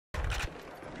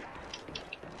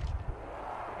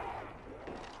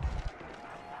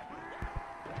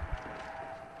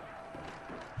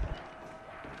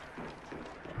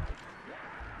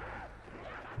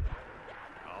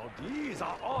These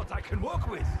are odds I can work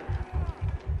with.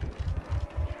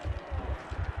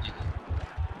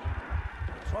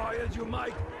 Try as you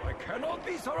might, I cannot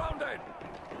be surrounded.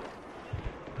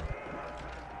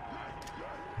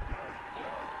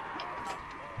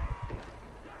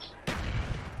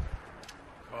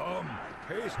 Come,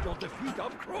 taste your defeat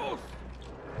up close.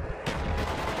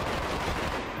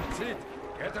 That's it.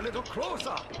 Get a little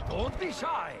closer. Don't be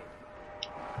shy.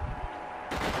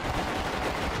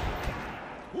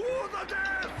 To the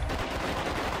death!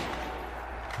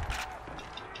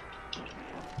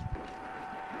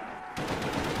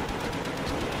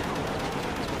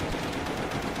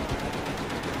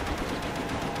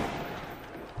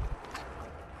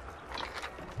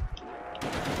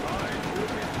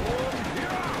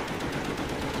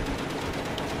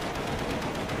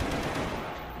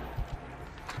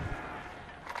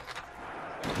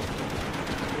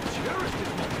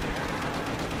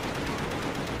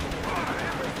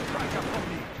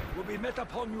 Met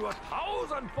upon you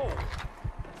 1,000-fold.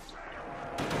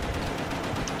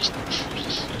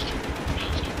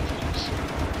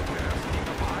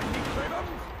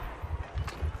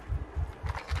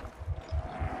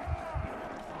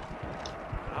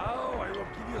 Now I will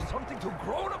give you something to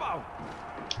groan about.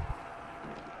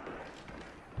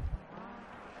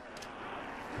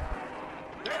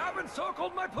 They have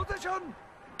encircled my position.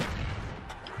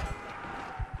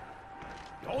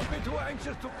 Don't be too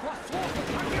anxious to cross swords with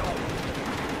Takio!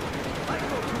 I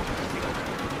go to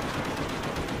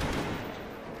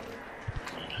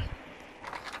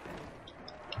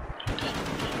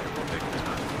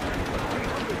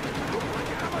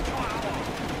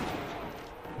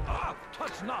Ah,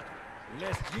 touch not,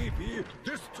 lest ye be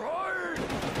destroyed!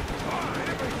 Ah,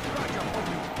 every strike upon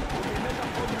you will be met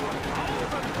upon you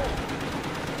 1,000-fold!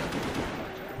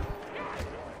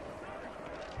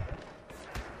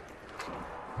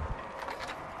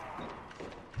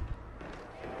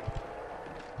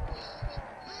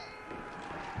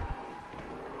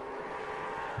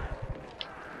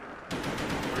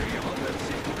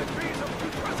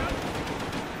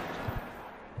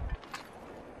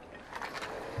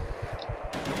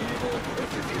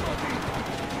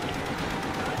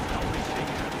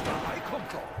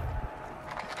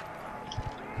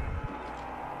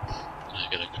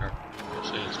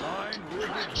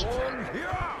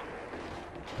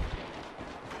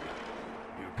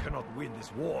 Win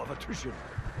this war of attrition.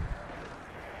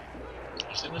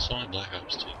 I think that's only Black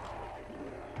Ops 2.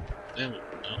 No, no.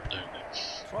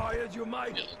 Try as you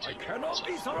might, I cannot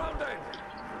be surrounded.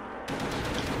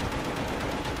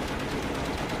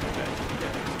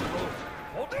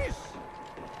 For this!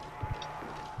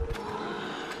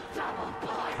 Double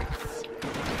points!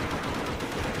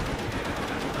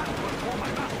 That was for my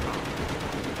master!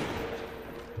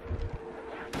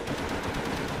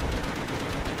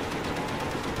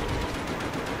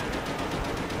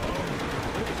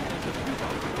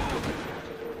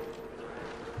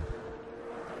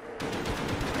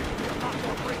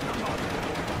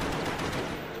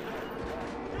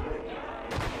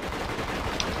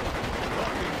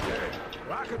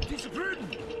 Discipline!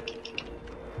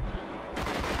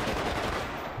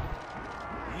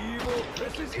 Evil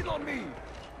presses in on me!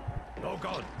 No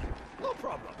gun, no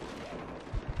problem.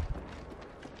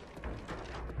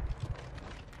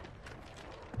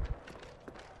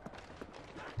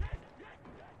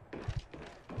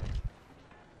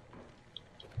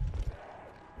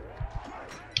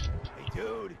 Hey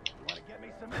dude, you wanna get me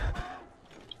some...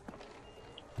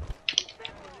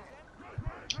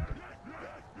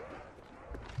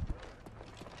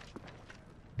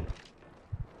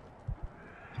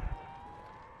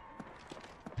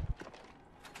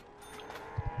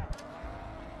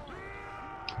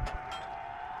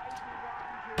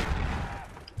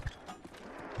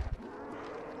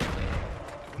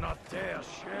 Dare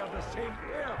share the same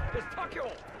air as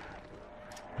Takio!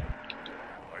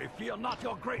 I fear not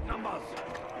your great numbers!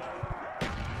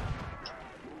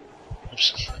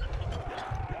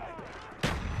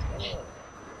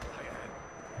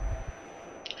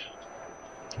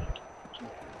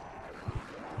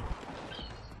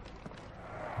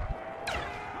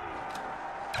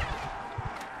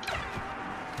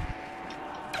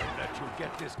 Let you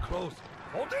get this close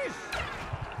for this!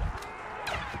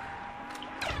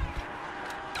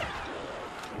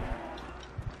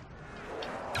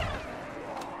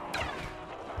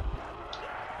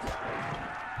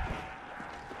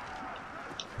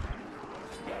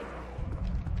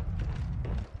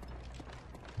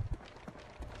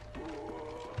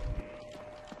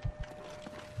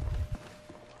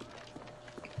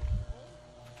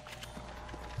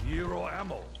 Hero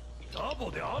ammo.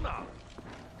 Double the honor.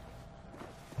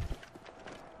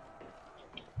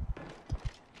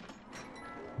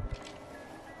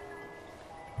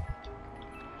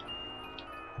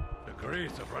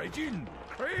 Grace of Raijin,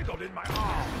 cradled in my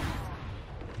arms.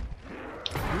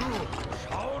 You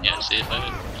shall Yeah, not see if I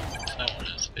pass.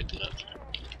 want to pick it up.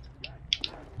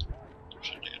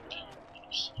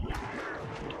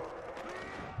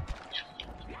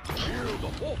 Feel the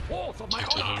full force of my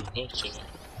honor.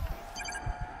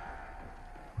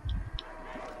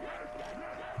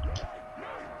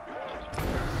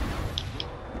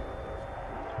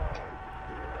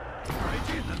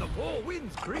 Raijin and the four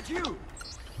winds greet you.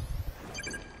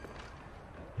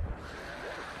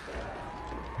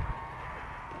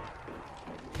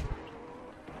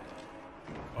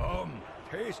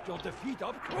 Taste your defeat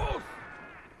up close.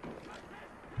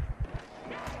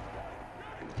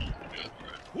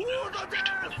 To the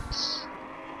death!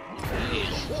 Feel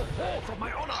the full force of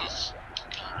my honor.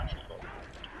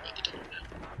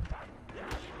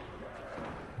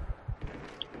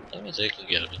 That means I can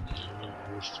get him in the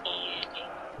roof flying.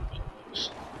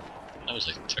 That was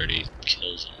like 30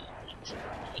 kills in one.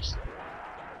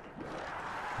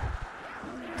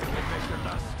 Make the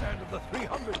last stand of the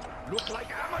 300 look like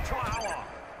amateur hour.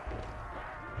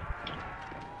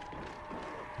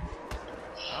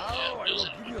 Now I will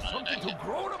give you something to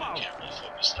groan about. Can't really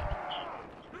focus that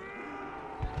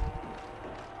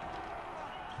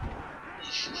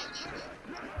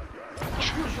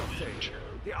You shall say,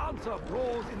 the answer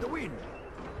blows in the wind.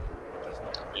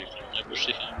 You can never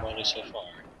see him body so far.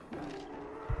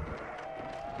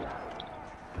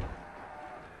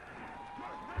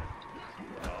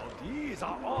 Well, these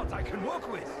are odds I can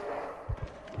work with.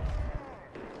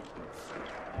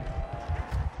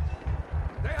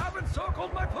 They have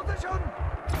encircled my position.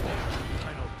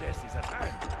 Final death is at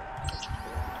hand.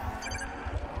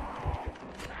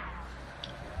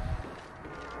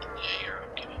 Yeah, you're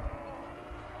okay.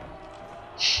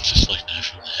 Just like that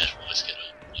from the head, let's get up.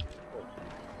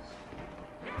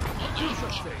 You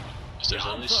shall say, the There's at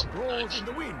answer least blows in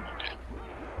the wind. Okay.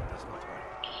 That's not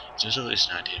right. There's at least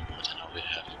 19 more than all we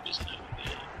have, isn't it?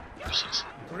 Yeah.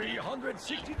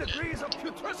 360 degrees of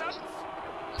putrescence.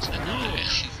 You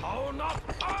Shall not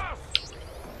pass.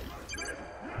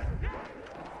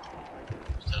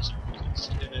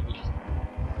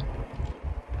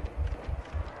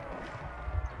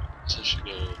 So I should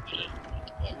go put it in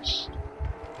the box.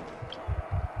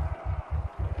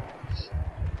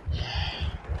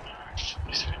 Alright,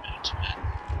 23 minutes, man.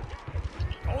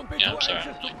 Don't be Yeah, too I'm sorry,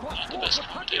 anxious I'm to like, cross not the towards best the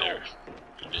patio. commentator.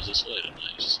 It's this late at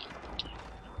night, so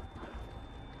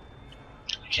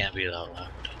I can't be that loud.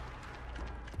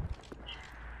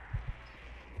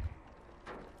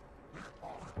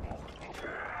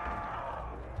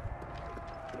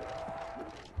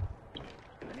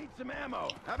 I need some ammo.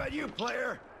 How about you,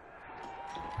 player?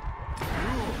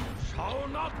 You shall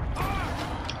not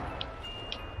pass.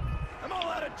 I'm all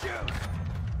out of juice.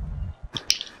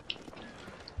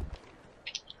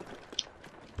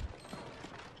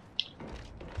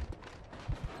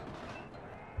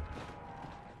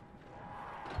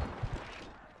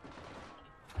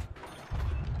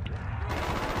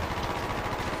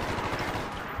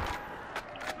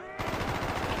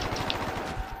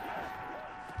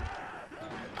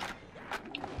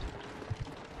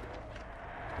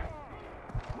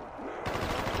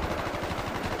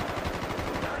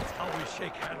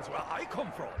 Shake hands where I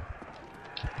come from.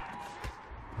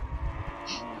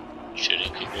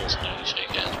 Shooting people is how you shake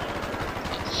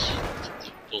hands.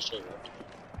 That's full circle.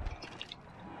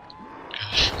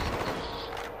 Gosh.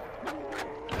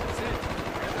 That's it.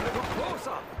 Get a little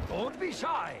closer. Don't be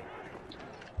shy.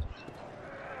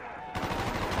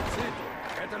 That's it.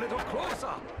 Get a little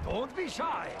closer. Don't be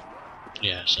shy.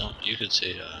 Yeah, so you could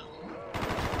say,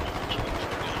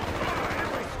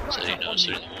 Every so, scratch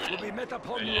upon me will be met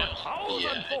upon you a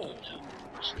thousandfold.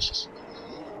 So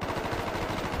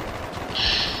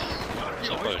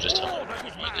I'll probably just tell them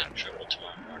I might get in trouble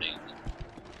tomorrow morning.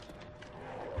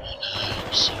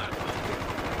 And, so,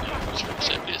 I was going to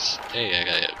say, because, hey, I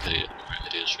got more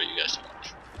videos for you guys to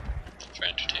watch. For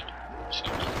entertainment. So,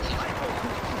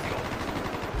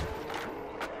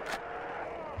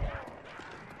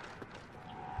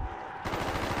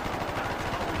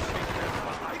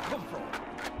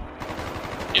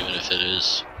 even if it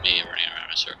is me running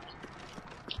around a circle.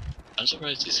 I'm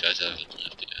surprised these guys haven't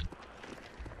left yet.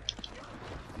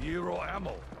 Zero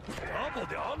ammo. Double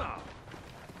the honor.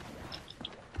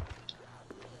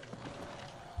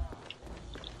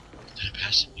 Did I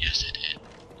pass him? Yes, I did.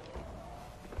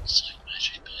 It's like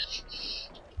magic, man.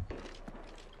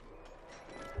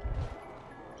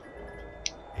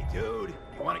 Hey, dude,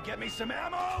 you want to get me some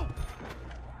ammo?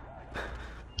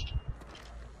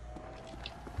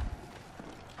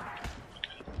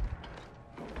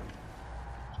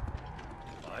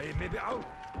 I may be out,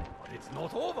 but It's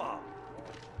not over.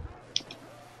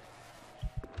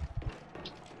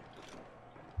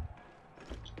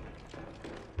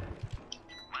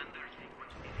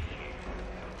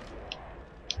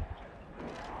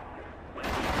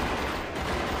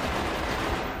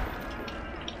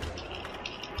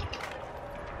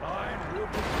 Line will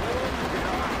be formed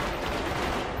here.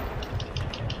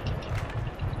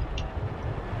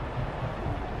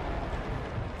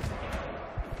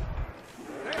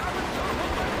 They haven't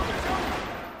circled my position.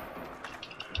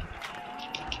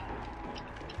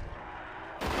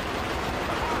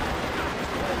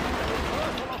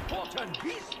 Reversal of fortune,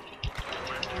 beast.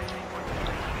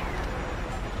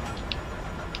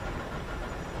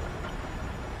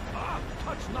 Ah,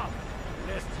 touch not,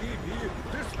 lest he be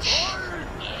destroyed.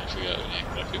 I forgot we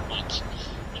got a few points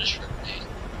just for me.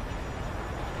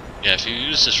 Yeah, if you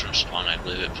use this from spawn, I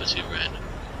believe it puts you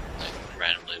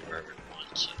randomly wherever you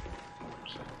want. So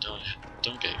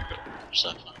don't get your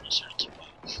stuff on a certain spot.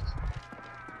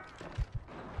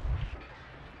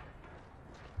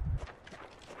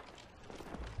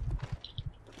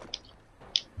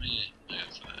 I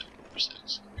got 5 or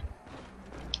 6.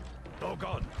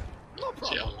 Doggone. No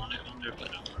See, I problem. want it under, but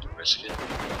I don't want to risk it.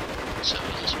 So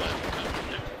that's why I'm coming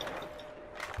there.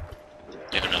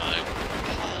 Even though I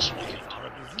possibly can do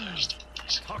it first.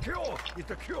 Takeo is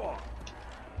the cure.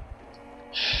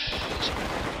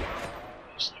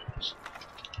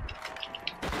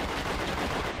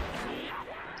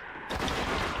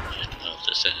 Of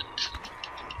this end.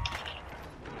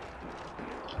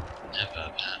 Never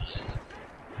happened.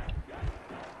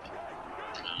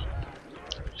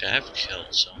 I've killed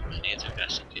so many of the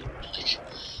guys that get like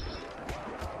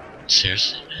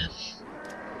seriously, man.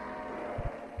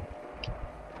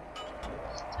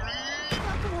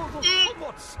 That was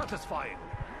somewhat satisfying.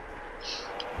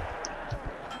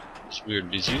 It's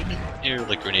weird because you can hear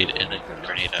like grenade in and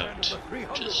grenade out,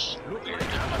 which is weird.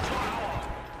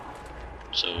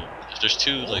 So if there's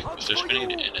two, like if there's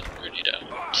grenade in and grenade out,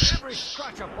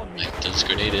 like does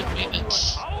grenade in mean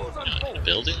it's in a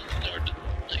building, or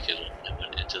like it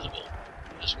went into the building?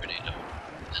 Does grenade out,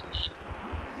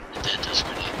 and then does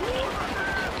grenade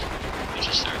out? You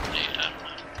just throw a grenade, I don't know.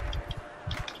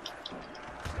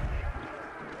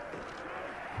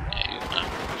 Yeah, I'm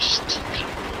just kind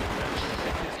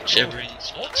of shivering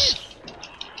thoughts.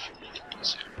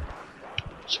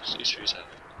 63,000.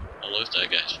 I love that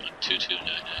guy's one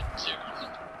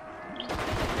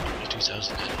 22990.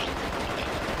 2,000.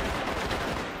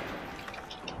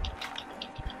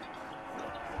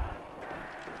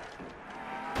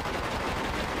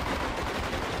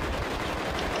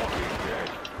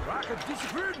 Racket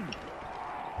discipline.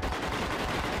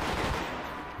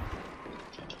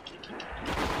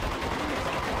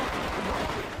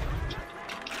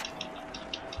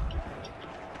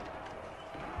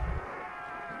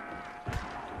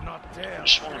 Not dare.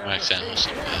 Just want to max out so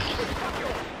bad.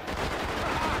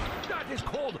 That is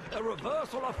called a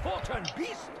reversal of fortune,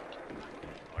 beast.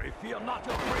 I fear not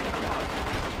your great enough.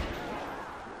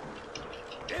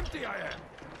 Empty I am.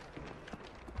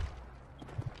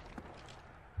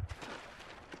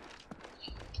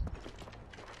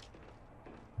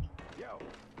 Yo,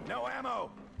 no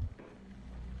ammo.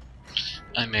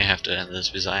 I may have to end this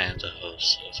because I am the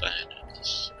host, so if I end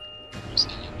this.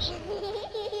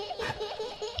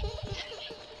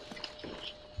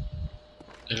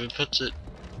 If it puts it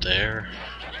there,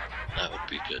 that would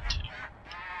be good too.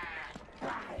 To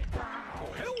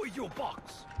hell with your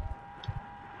box.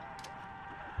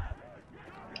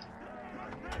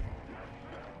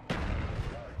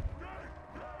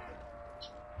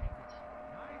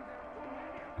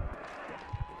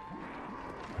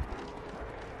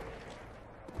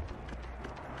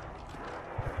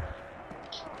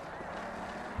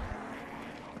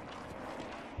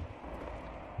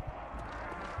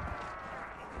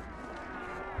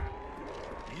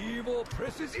 Evil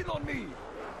presses in on me.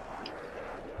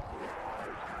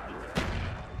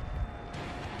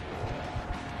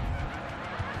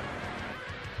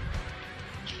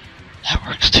 That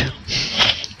works too.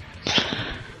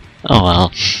 Oh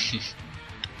well.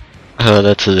 Oh,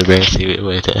 that's an embarrassing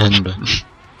way to end, but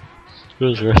it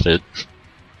was worth it.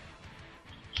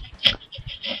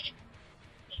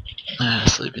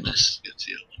 Sleepiness gets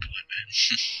you at one point,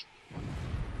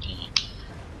 man.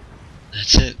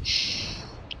 That's it.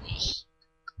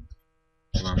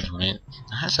 One point.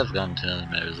 The highest I've gotten to the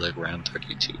map is like round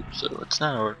 32, so it's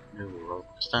not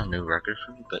a new record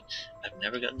for me, but I've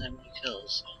never gotten that many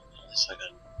kills, so at least I got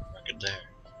a record there.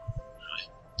 Anyway,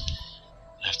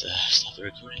 I have to stop the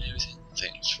recording and everything.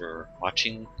 Thanks for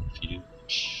watching. If you do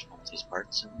watch all these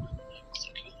parts, and